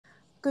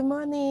Good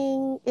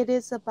morning. It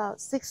is about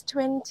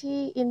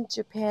 6:20 in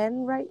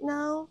Japan right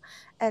now,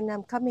 and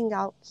I'm coming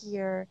out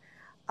here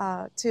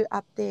to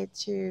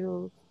update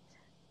you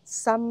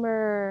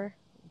summer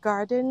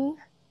garden,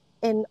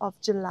 end of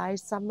July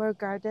summer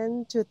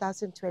garden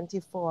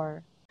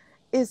 2024.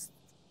 It's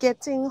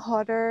getting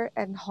hotter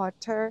and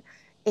hotter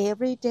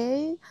every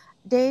day.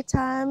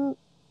 Daytime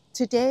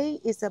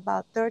today is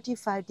about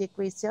 35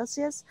 degrees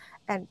Celsius,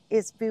 and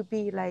it will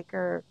be like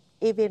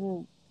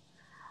even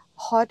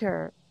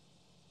hotter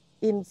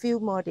in few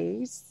more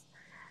days.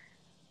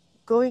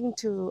 Going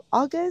to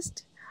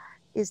August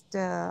is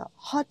the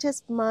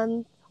hottest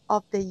month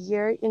of the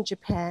year in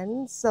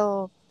Japan,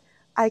 so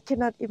I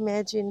cannot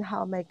imagine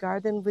how my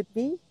garden would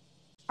be.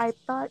 I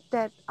thought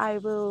that I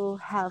will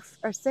have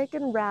a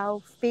second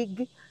round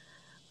fig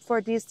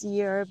for this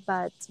year,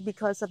 but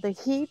because of the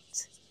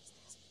heat,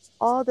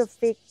 all the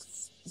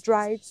figs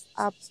dried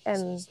up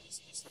and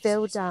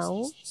fell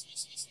down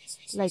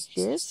like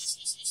this.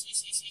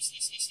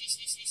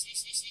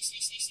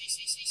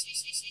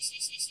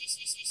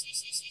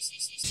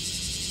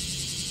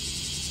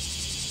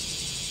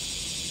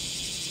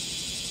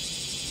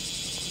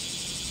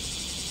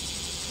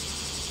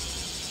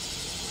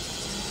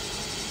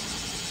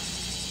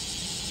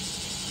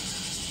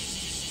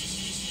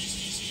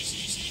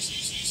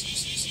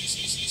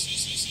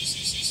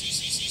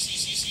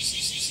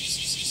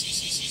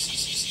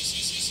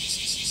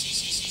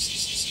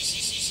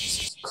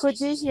 Could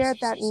you hear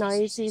that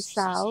noisy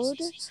sound?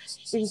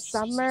 In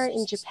summer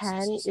in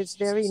Japan, it's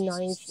very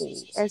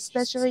noisy,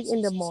 especially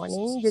in the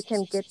morning. You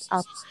can get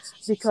up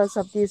because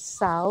of this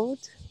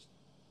sound.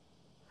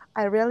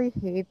 I really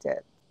hate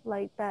it.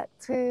 Like that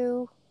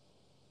too.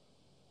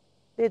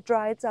 It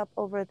dries up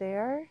over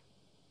there.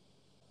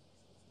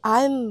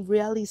 I'm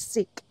really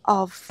sick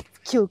of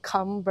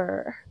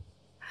cucumber.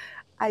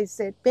 I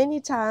said many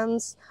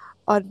times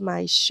on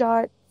my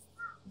short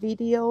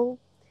video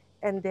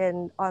and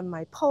then on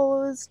my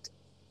post,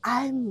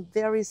 I'm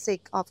very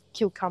sick of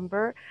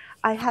cucumber.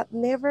 I have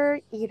never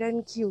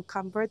eaten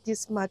cucumber,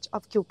 this much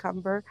of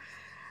cucumber,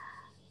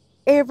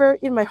 ever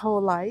in my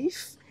whole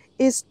life.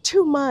 It's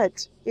too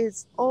much.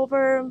 It's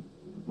over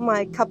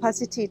my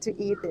capacity to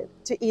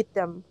eat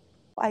them.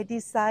 I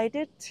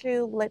decided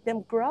to let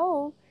them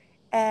grow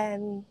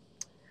and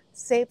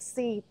save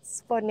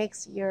seeds for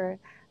next year.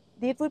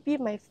 This would be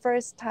my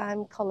first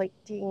time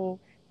collecting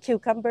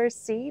cucumber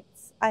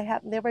seeds. I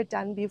have never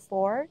done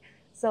before,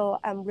 so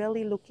I'm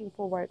really looking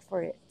forward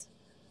for it.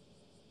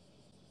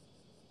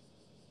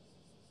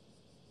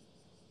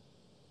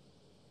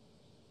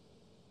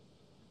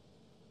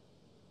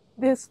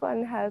 This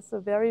one has a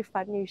very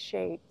funny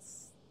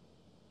shapes.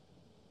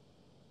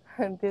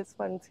 And this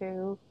one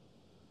too.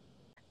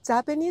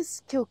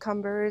 Japanese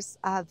cucumbers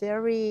are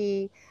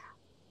very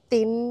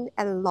thin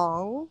and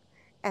long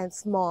and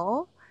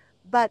small,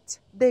 but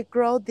they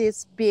grow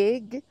this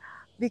big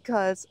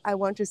because I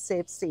want to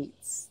save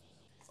seeds.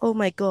 Oh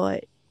my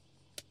god.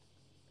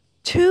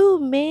 Too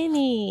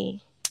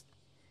many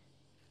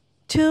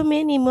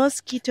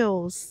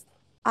mosquitoes.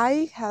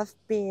 I have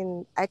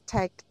been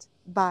attacked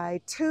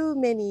by too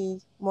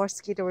many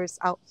mosquitoes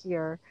out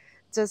here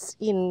just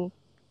in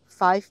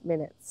 5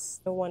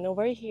 minutes. The one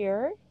over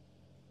here.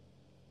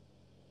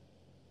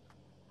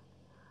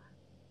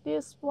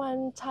 This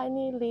one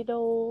tiny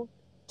little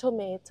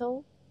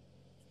tomato.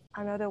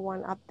 Another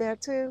one up there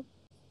too.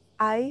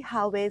 I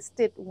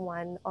harvested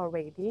one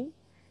already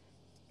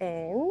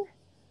and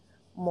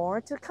more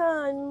to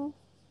come.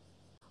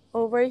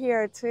 Over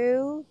here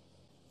too.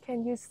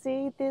 Can you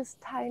see this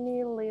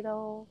tiny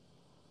little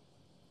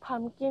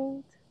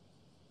pumpkin?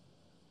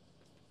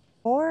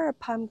 More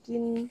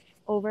pumpkin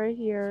over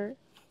here.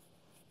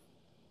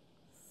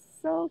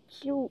 So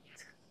cute.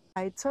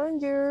 I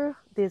told you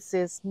this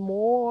is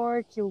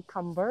more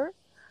cucumber.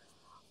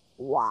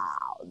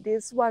 Wow,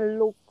 this one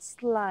looks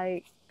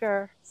like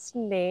a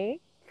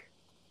snake.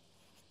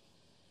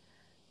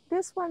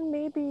 This one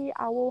maybe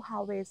I will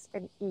harvest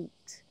and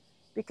eat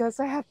because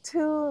I have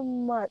too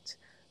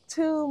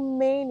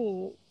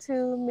many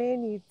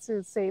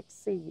to save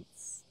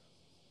seeds.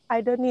 I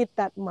don't need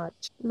that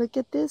much. Look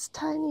at this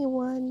tiny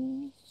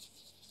one.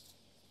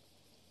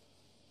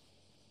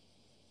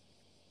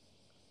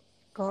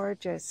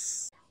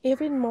 Gorgeous.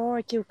 Even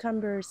more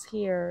cucumbers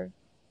here.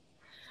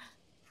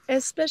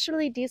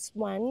 Especially this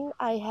one,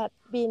 I have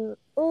been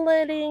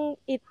letting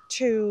it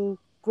to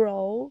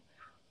grow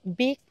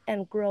big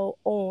and grow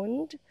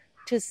old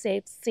to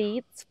save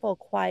seeds for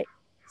quite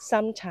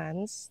some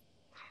times.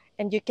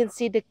 And you can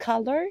see the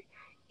color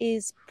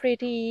is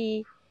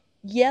pretty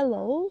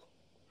yellow,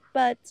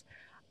 but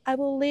I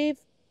will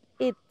leave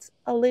it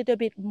a little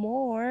bit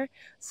more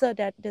so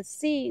that the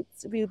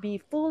seeds will be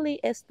fully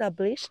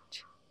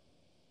established.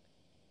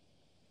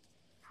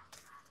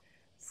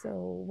 So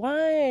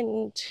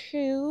 1,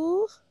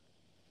 2,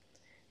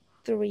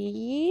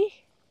 3,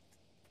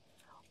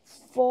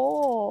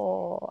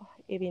 4,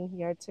 even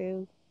here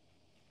too.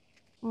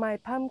 My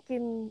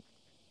pumpkin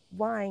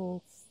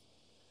vines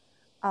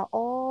are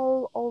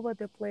all over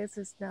the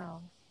places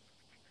now.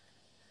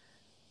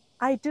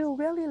 I do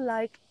really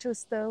like to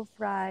stir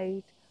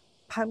fry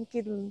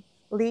pumpkin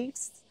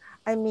leaves.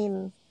 I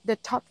mean, the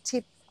top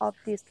tip of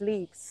these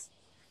leaves.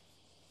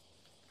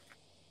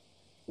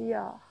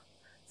 Yeah.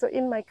 So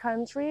in my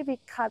country, we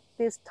cut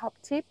this top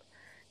tip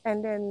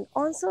and then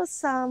also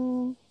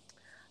some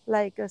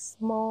like a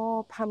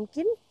small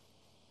pumpkin.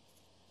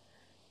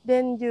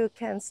 Then you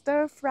can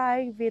stir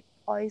fry with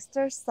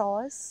oyster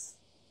sauce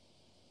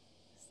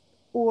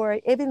or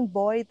even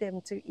boil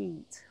them to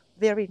eat.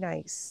 Very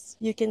nice.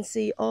 You can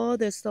see all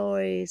the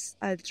soils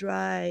are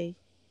dry,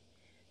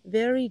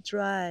 very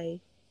dry.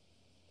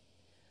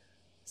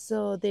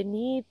 So they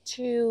need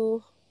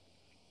to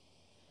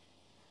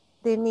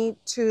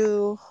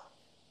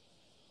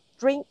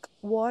drink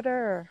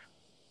water.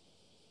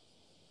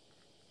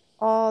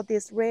 All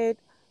these red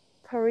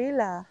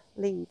perilla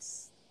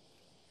leaves.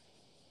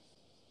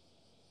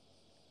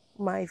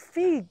 My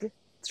fig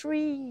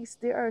trees,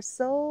 they are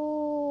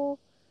so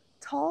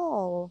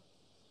tall.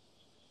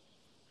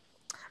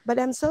 But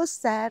I'm so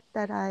sad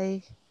that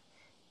I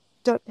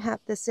don't have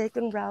the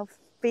second round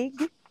fig.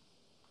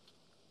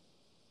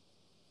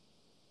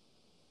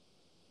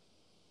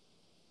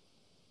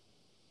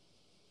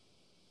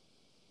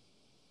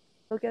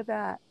 Look at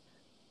that.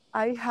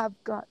 I have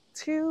got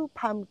 2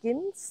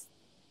 pumpkins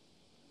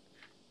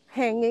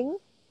hanging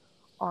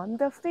on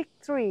the fig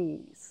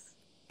trees.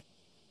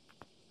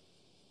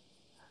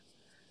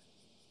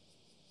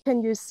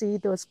 Can you see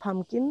those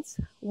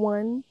pumpkins?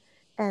 One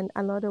and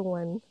another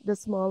one, the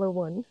smaller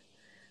one.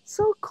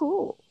 So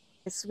cool.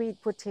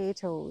 Sweet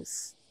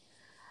potatoes.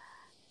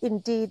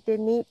 Indeed, they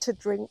need to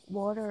drink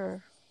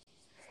water.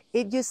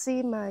 If you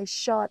see my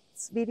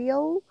shorts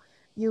video,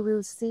 you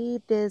will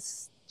see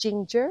this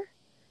ginger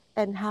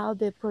and how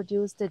they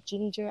produce the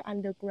ginger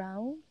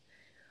underground,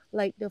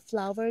 like the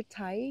flower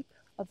type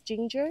of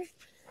ginger.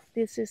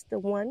 This is the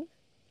one.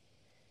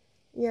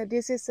 Yeah,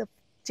 this is a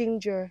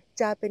ginger,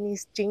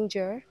 Japanese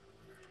ginger.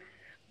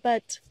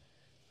 But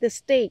the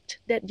state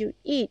that you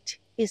eat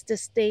is the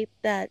state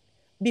that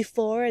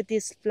before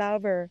this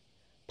flower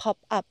pop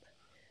up.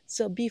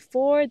 So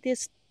before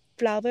this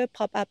flower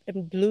pop up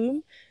and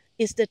bloom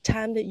is the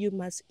time that you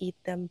must eat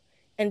them.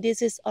 And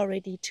this is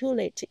already too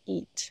late to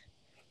eat.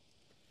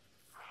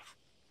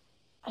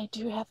 I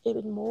do have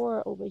even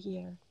more over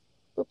here.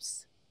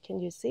 Oops,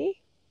 can you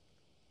see?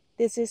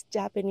 This is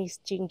Japanese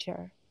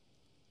ginger.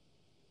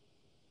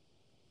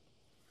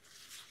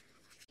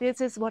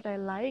 This is what I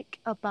like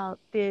about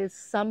this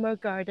summer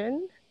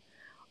garden.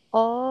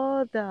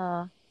 All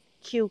the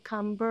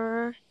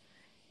cucumber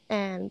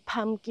and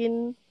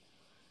pumpkin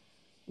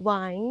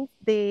vines,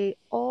 they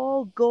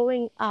all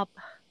going up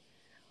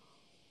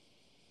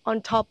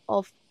on top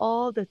of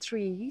all the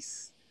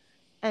trees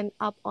and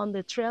up on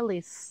the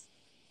trellis.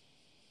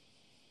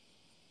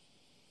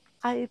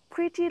 I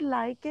pretty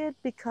like it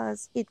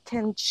because it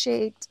can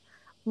shade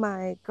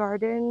my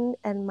garden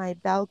and my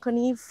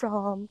balcony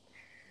from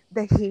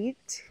the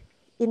heat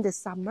in the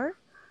summer,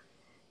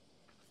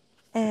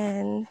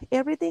 and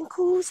everything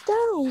cools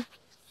down.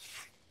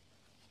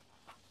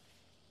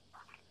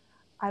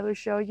 I will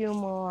show you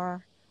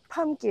more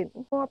pumpkin.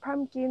 More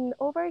pumpkin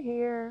over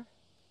here.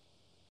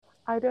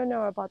 I don't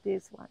know about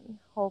this one.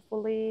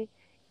 Hopefully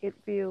it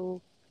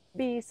will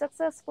be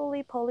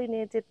successfully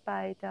pollinated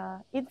by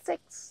the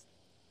insects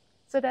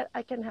so that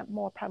I can have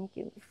more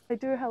pumpkins. I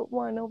do have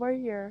one over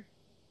here.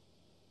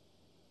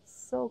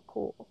 So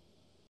cool.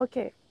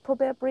 Okay,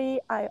 probably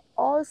I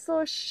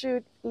also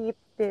should eat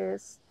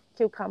this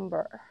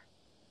cucumber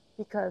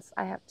because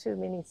I have too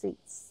many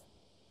seeds.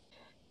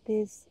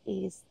 This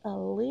is a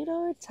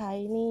little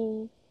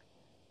tiny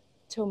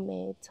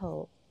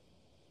tomato.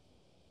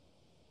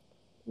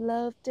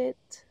 Loved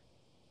it.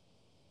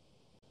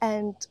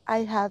 And I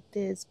have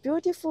these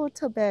beautiful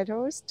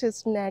tomatoes to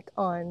snack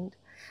on.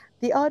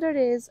 The other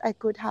days I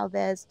could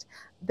harvest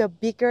the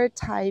bigger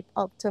type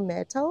of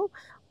tomato,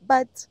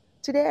 but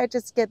today I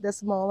just get the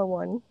smaller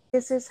one.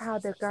 This is how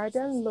the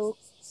garden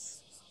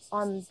looks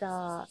on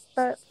the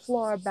 3rd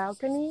floor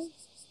balcony.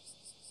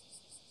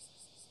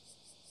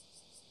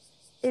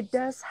 It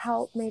does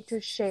help me to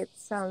shed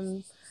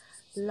some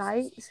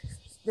light,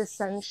 the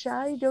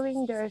sunshine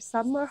during the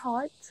summer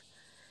hot,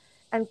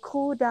 and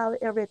cool down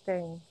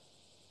everything.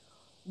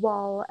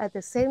 While at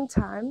the same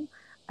time,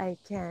 I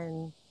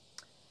can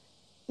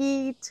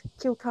eat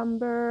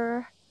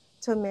cucumber,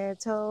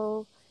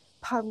 tomato,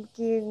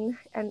 pumpkin,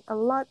 and a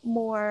lot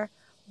more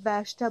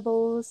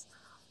vegetables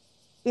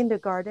in the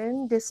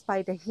garden.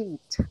 Despite the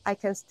heat, I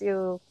can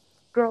still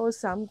grow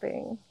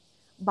something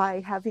by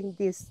having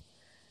these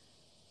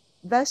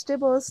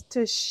vegetables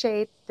to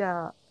shade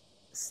the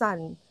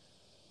sun.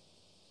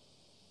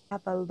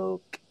 Have a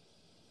look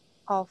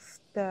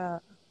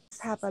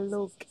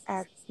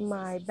at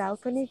my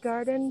balcony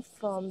garden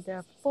from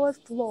the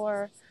 4th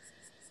floor.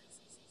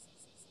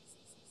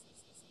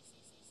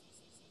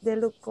 They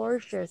look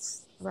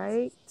gorgeous,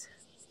 right?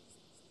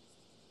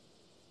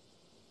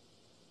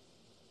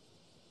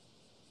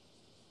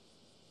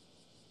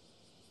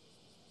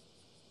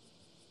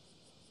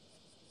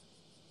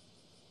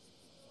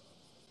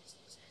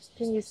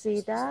 Can you see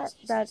that?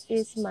 That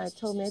is my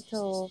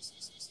tomato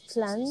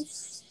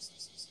plants.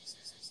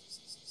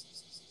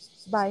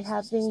 By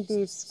having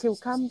this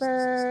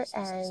cucumber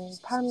and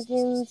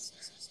pumpkins,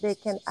 they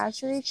can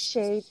actually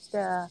shade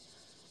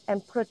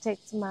and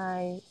protect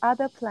my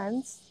other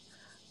plants.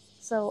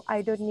 So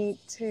I don't need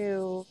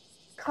to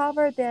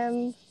cover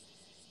them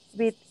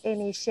with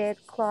any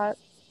shade cloth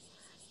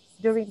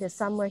during the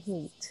summer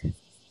heat.